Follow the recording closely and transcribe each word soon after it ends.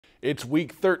It's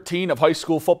week 13 of high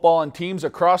school football, and teams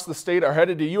across the state are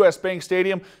headed to U.S. Bank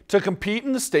Stadium to compete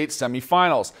in the state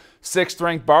semifinals.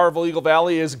 6th-ranked Browerville Eagle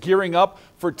Valley is gearing up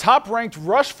for top-ranked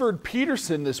Rushford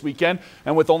Peterson this weekend,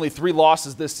 and with only 3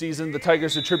 losses this season, the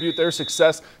Tigers attribute their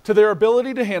success to their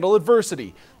ability to handle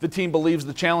adversity. The team believes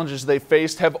the challenges they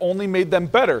faced have only made them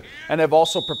better and have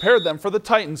also prepared them for the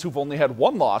Titans, who've only had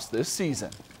 1 loss this season.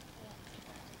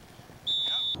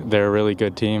 They're a really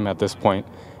good team at this point.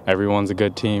 Everyone's a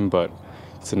good team, but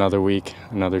it's another week,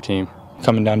 another team.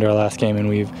 Coming down to our last game, and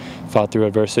we've fought through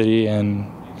adversity, and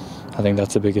I think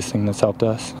that's the biggest thing that's helped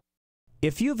us.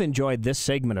 If you've enjoyed this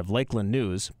segment of Lakeland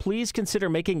News, please consider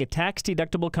making a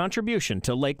tax-deductible contribution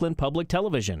to Lakeland Public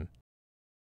Television.